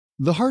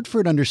The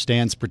Hartford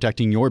understands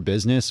protecting your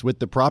business with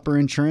the proper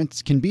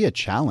insurance can be a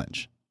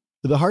challenge.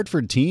 The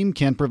Hartford team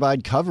can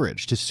provide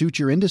coverage to suit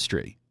your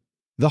industry.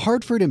 The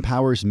Hartford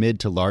empowers mid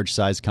to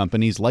large-size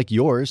companies like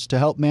yours to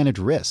help manage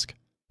risk,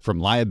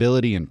 from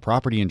liability and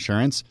property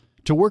insurance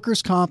to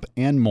workers' comp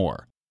and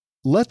more.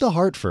 Let The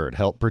Hartford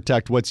help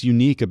protect what's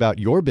unique about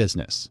your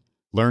business.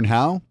 Learn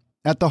how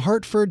at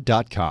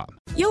thehartford.com.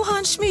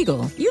 Johann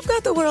Schmiegel, you've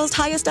got the world's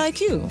highest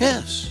IQ.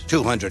 Yes,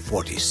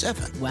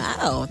 247.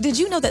 Wow. Did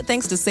you know that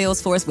thanks to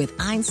Salesforce with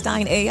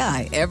Einstein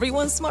AI,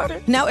 everyone's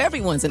smarter? Now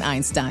everyone's an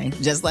Einstein,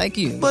 just like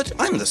you. But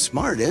I'm the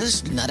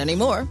smartest. Not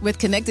anymore. With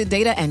connected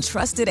data and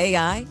trusted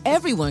AI,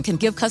 everyone can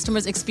give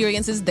customers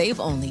experiences they've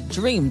only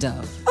dreamed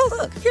of. Oh,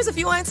 look, here's a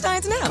few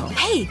Einsteins now.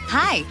 Hey,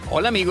 hi.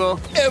 Hola, amigo.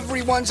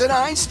 Everyone's an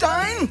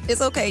Einstein?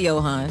 It's okay,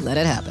 Johann. Let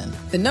it happen.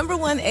 The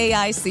 #1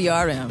 AI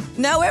CRM.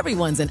 Now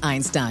everyone's an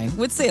Einstein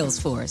with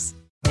Salesforce.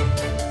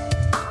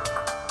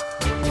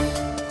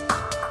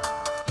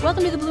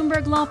 Welcome to the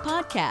Bloomberg Law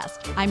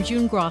Podcast. I'm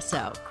June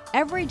Grosso.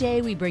 Every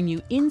day we bring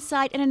you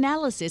insight and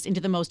analysis into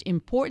the most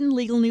important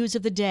legal news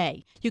of the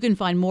day. You can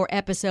find more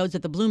episodes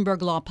of the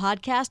Bloomberg Law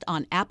Podcast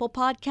on Apple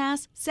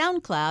Podcasts,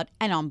 SoundCloud,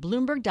 and on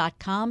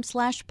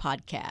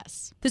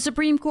Bloomberg.com/podcasts. The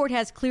Supreme Court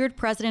has cleared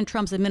President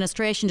Trump's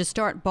administration to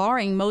start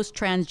barring most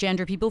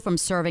transgender people from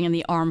serving in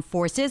the armed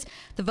forces.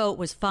 The vote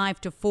was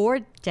 5-4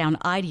 down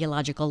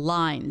ideological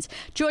lines.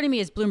 Joining me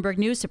is Bloomberg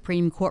News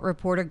Supreme Court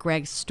reporter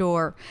Greg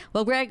Stohr.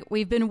 Well, Greg,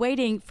 we've been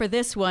waiting for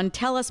this one.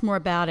 Tell us more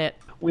about it.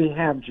 We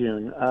have,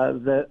 June.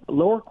 The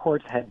lower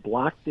courts had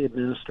blocked the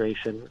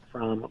administration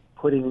from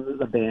putting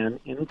the ban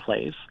in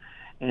place,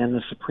 and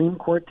the Supreme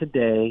Court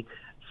today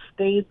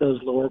stayed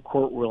those lower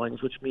court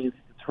rulings, which means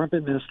the Trump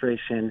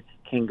administration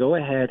can go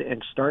ahead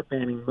and start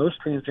banning most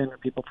transgender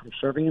people from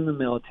serving in the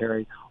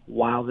military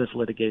while this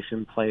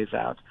litigation plays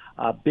out.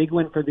 A big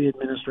win for the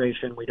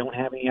administration. We don't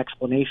have any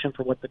explanation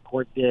for what the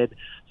court did,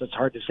 so it's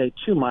hard to say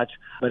too much,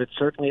 but it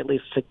certainly at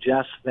least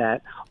suggests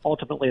that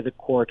ultimately the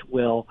court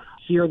will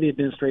hear the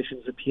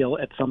administration's appeal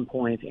at some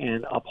point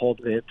and uphold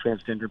the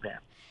transgender ban.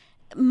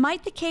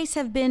 Might the case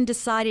have been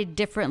decided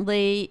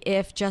differently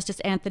if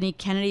Justice Anthony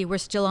Kennedy were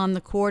still on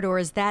the court, or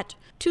is that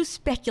too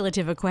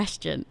speculative a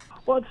question?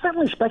 Well, it's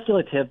certainly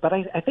speculative, but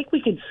I think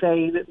we could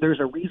say that there's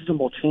a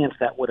reasonable chance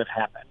that would have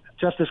happened.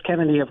 Justice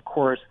Kennedy, of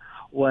course,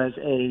 was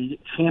a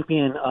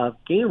champion of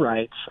gay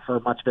rights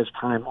for much of his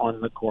time on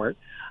the court.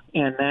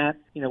 And that,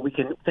 we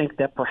can think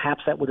that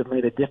perhaps that would have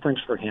made a difference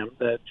for him,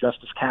 that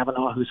Justice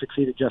Kavanaugh, who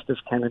succeeded Justice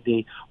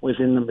Kennedy, was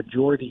in the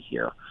majority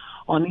here.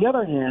 On the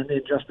other hand,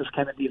 in Justice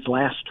Kennedy's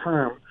last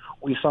term,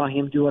 we saw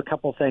him do a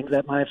couple things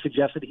that might have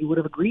suggested he would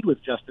have agreed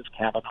with Justice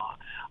Kavanaugh.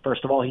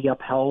 First of all, he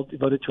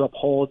voted to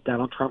uphold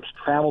Donald Trump's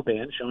travel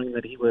ban, showing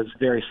that he was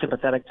very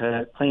sympathetic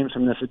to claims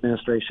from this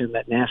administration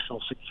that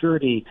national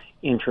security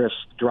interests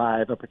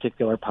drive a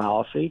particular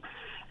policy.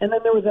 And then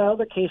there was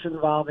another case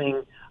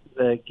involving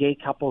the gay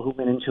couple who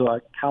went into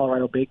a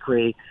Colorado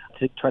bakery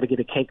to try to get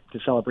a cake to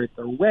celebrate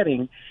their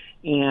wedding.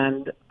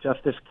 And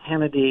Justice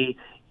Kennedy,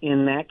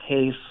 in that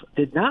case,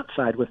 did not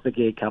side with the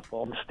gay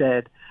couple.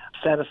 Instead,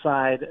 set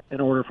aside an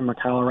order from the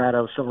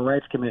Colorado Civil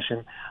Rights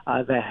Commission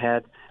that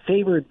had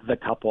favored the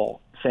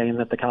couple, saying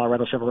that the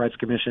Colorado Civil Rights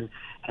Commission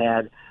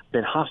had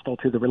been hostile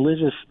to the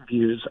religious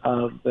views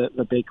of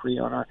the bakery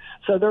owner.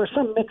 So there are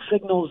some mixed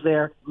signals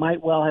there,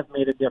 might well have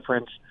made a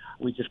difference.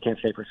 We just can't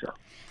say for sure.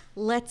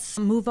 Let's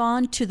move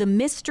on to the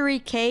mystery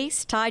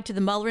case tied to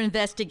the Mueller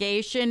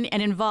investigation and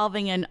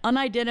involving an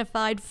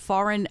unidentified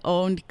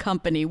foreign-owned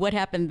company. What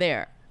happened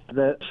there?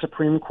 The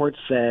Supreme Court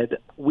said,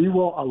 we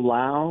will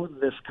allow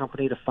this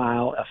company to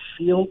file a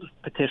sealed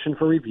petition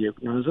for review,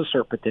 known as a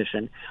cert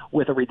petition,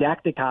 with a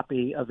redacted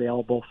copy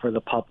available for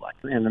the public.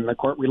 And then the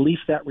court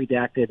released that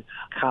redacted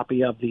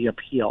copy of the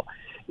appeal.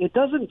 It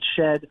doesn't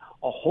shed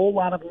a whole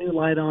lot of new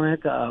light on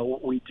it.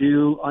 We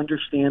do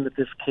understand that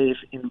this case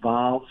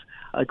involves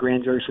a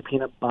grand jury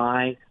subpoena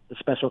by the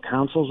special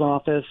counsel's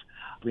office.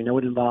 We know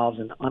it involves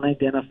an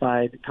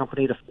unidentified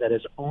company that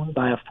is owned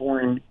by a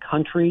foreign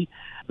country.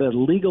 The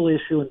legal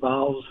issue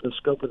involves the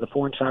scope of the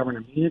Foreign Sovereign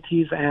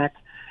Immunities Act.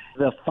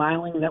 The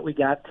filing that we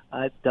got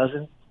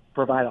doesn't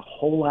provide a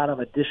whole lot of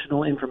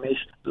additional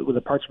information.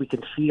 The parts we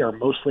can see are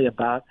mostly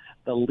about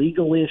the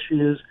legal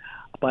issues,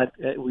 but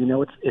we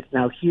know it's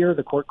now here.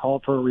 The court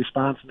called for a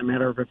response in a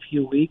matter of a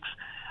few weeks.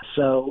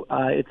 So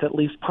it's at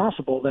least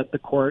possible that the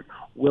court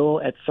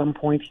will at some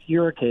point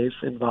hear a case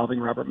involving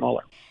Robert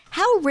Mueller.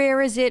 How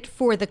rare is it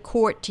for the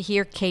court to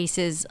hear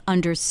cases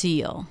under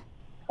seal?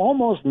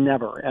 Almost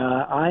never.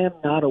 I am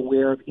not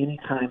aware of any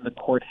time the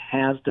court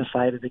has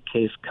decided a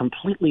case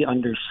completely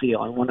under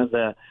seal. And one of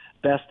the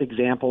best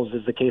examples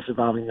is the case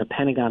involving the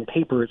Pentagon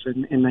Papers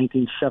in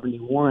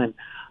 1971. In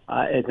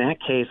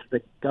that case,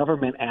 the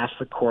government asked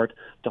the court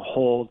to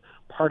hold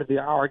part of the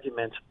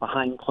argument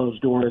behind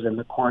closed doors, and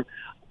the court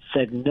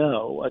said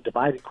no. A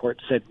divided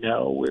court said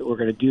no, we're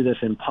going to do this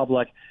in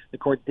public. The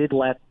court did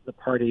let the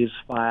parties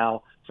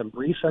file some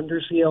briefs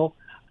under seal,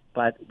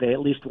 but they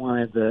at least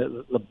wanted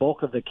the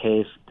bulk of the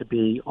case to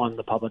be on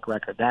the public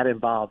record. That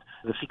involved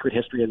the secret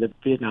history of the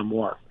Vietnam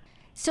War.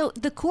 So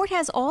the court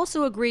has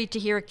also agreed to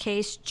hear a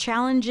case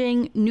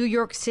challenging New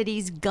York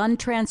City's gun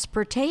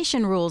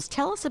transportation rules.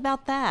 Tell us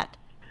about that.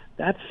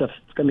 That's going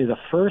to be the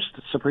first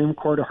Supreme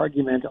Court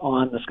argument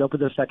on the scope of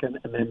the Second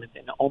Amendment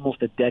in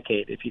almost a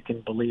decade, if you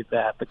can believe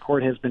that. The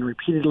court has been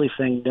repeatedly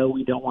saying, no,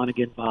 we don't want to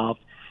get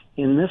involved.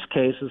 In this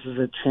case, this is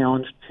a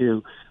challenge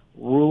to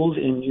rules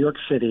in New York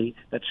City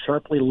that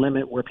sharply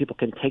limit where people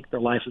can take their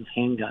licensed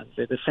handguns.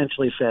 It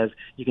essentially says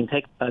you can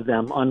take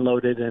them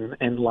unloaded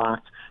and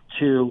locked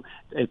to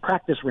a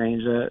practice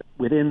range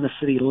within the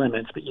city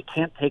limits, but you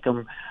can't take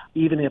them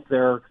even if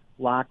they're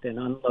locked and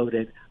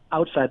unloaded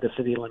outside the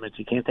city limits.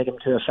 You can't take them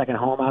to a second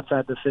home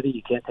outside the city.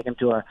 You can't take them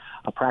to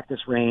a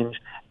practice range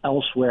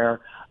elsewhere.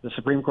 The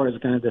Supreme Court is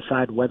going to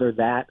decide whether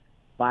that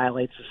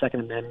violates the Second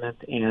Amendment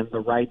and the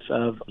rights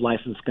of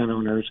licensed gun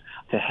owners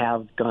to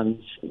have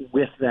guns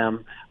with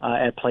them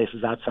at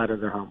places outside of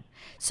their home.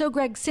 So,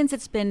 Greg, since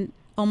it's been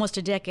almost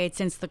a decade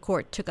since the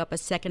court took up a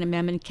Second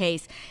Amendment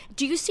case,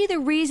 do you see the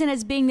reason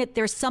as being that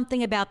there's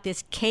something about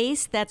this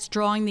case that's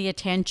drawing the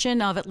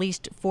attention of at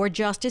least 4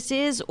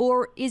 justices,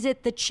 or is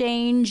it the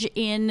change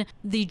in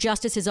the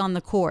justices on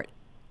the court?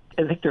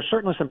 I think there's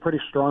certainly some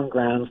pretty strong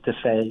grounds to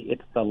say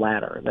it's the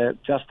latter,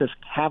 that Justice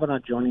Kavanaugh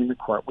joining the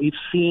court. We've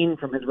seen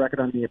from his record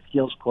on the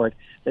appeals court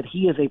that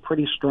he is a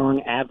pretty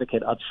strong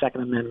advocate of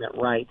Second Amendment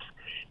rights.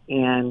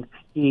 And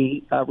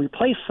he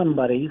replaced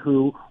somebody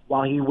who,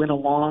 while he went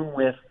along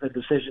with the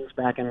decisions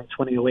back in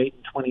 2008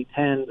 and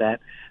 2010 that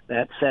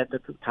said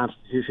that the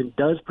Constitution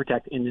does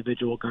protect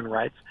individual gun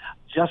rights,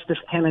 Justice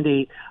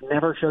Kennedy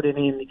never showed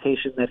any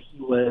indication that he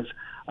was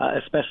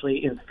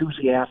especially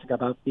enthusiastic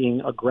about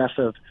being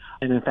aggressive.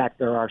 And in fact,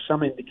 there are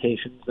some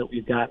indications that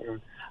we've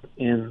gotten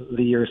in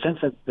the years since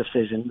that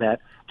decision that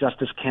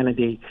Justice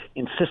Kennedy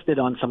insisted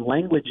on some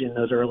language in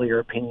those earlier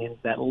opinions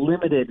that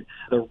limited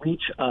the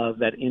reach of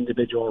that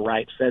individual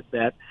right, said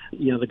that,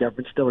 the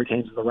government still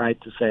retains the right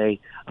to, say,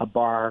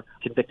 bar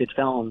convicted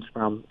felons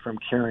from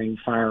carrying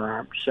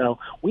firearms. So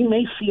we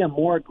may see a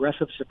more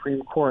aggressive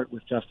Supreme Court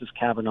with Justice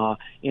Kavanaugh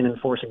in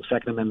enforcing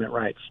Second Amendment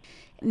rights.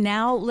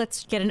 Now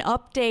let's get an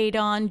update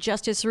on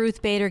Justice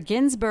Ruth Bader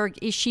Ginsburg.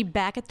 Is she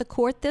back at the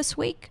court this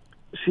week?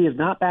 She is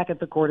not back at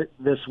the court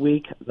this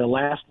week. The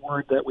last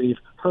word that we've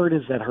heard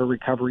is that her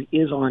recovery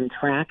is on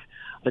track.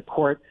 The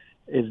court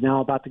is now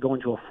about to go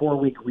into a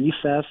 4-week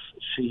recess.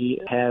 She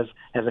has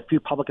a few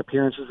public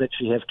appearances that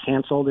she has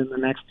canceled in the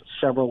next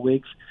several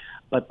weeks.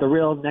 But the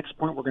real next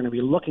point we're going to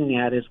be looking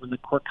at is when the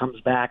court comes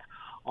back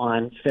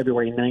on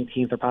February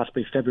 19th or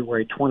possibly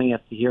February 20th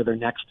to hear their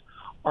next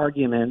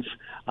arguments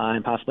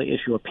and possibly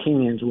issue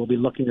opinions. We'll be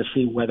looking to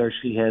see whether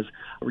she has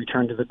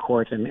returned to the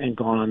court and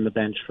gone on the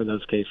bench for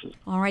those cases.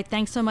 All right.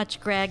 Thanks so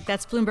much, Greg.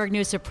 That's Bloomberg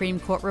News Supreme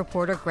Court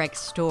reporter Greg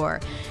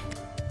Stohr.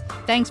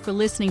 Thanks for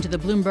listening to the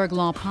Bloomberg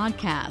Law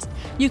Podcast.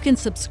 You can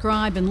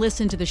subscribe and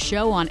listen to the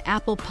show on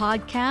Apple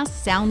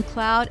Podcasts,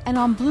 SoundCloud, and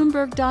on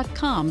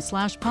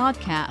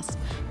Bloomberg.com/podcast.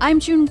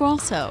 I'm June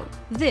Grosso.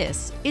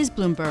 This is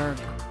Bloomberg.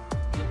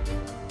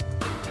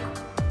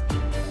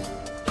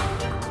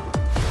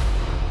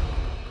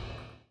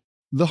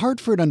 The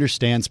Hartford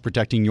understands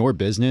protecting your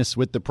business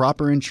with the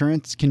proper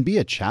insurance can be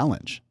a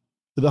challenge.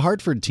 The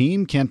Hartford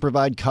team can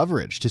provide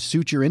coverage to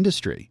suit your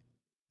industry.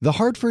 The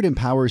Hartford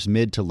empowers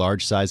mid to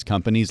large-size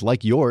companies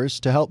like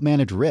yours to help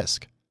manage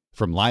risk,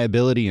 from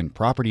liability and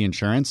property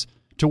insurance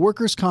to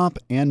workers' comp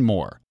and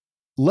more.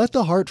 Let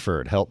The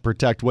Hartford help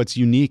protect what's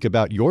unique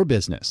about your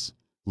business.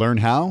 Learn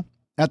how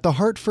at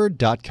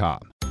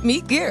thehartford.com.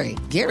 Meet Gary.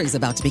 Gary's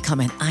about to become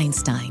an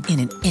Einstein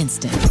in an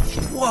instant.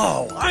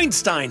 Whoa,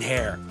 Einstein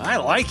hair. I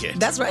like it.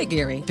 That's right,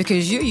 Gary,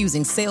 because you're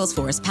using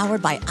Salesforce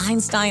powered by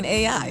Einstein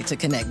AI to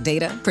connect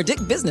data,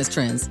 predict business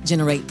trends,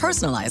 generate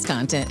personalized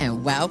content,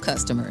 and wow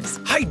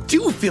customers. I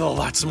do feel a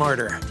lot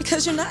smarter.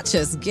 Because you're not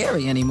just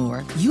Gary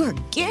anymore. You're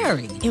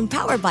Gary,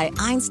 empowered by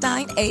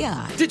Einstein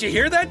AI. Did you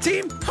hear that,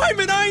 team? I'm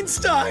an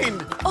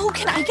Einstein. Oh,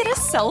 can I get a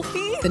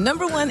selfie? The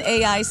 #1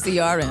 AI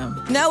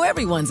CRM. Now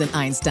everyone's an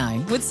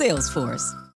Einstein with Salesforce.